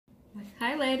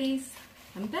Hi ladies,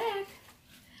 I'm back.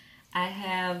 I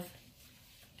have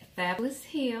a fabulous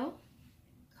heel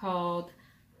called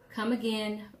Come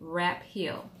Again Wrap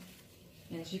Heel.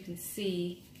 And as you can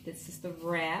see, this is the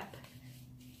wrap.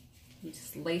 You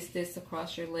just lace this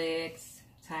across your legs,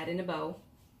 tie it in a bow.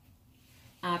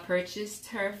 I purchased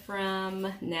her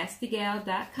from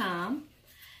nastygal.com.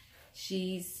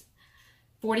 She's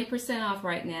 40% off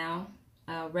right now.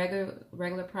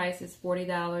 Regular price is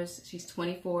 $40. She's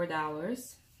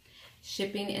 $24.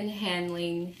 Shipping and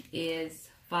handling is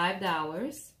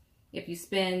 $5. If you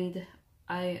spend,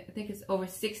 I think it's over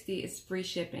 $60, it's free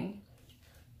shipping.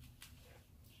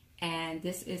 And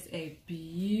this is a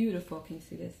beautiful, can you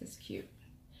see this? It's cute.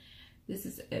 This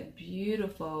is a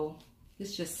beautiful,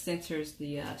 this just centers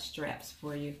the straps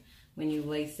for you when you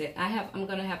lace it. I'm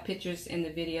gonna have pictures in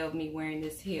the video of me wearing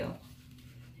this heel.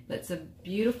 But it's a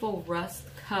beautiful rust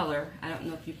color. I don't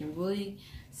know if you can really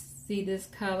see this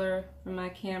color from my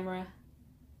camera,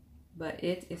 but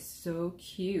it is so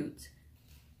cute.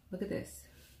 Look at this.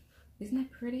 Isn't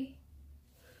that pretty?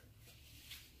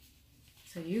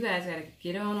 So you guys gotta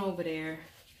get on over there.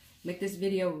 Make this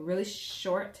video really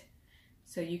short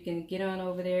so you can get on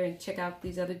over there and check out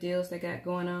these other deals they got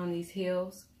going on, these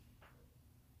heels.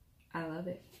 I love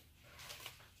it.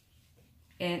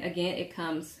 And again, it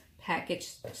comes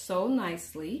packaged so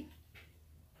nicely.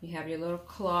 You have your little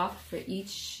cloth for each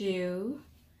shoe,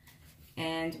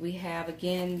 and we have,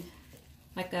 again,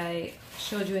 like I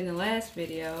showed you in the last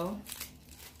video,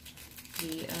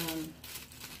 the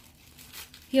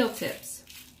heel tips.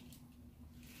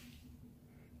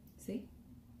 See?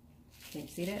 Can you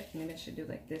see that? Maybe I should do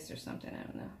like this or something, I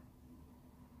don't know.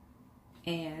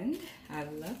 And I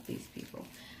love these people.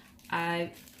 I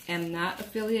am not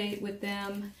affiliated with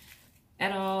them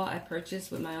at all. I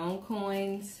purchase with my own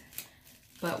coins,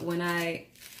 but when I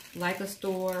like a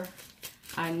store,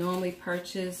 I normally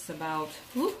purchase about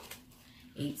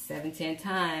 8, 7, 10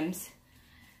 times,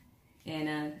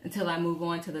 and until I move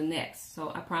on to the next.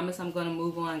 So I promise I'm gonna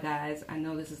move on, guys. I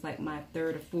know this is like my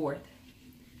 3rd or 4th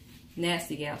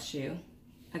Nasty Gal shoe.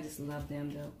 I just love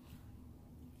them though.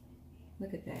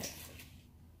 Look at that.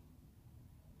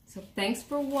 So thanks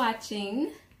for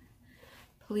watching.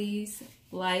 Please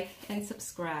like and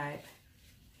subscribe,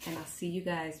 and I'll see you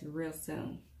guys real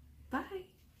soon. Bye.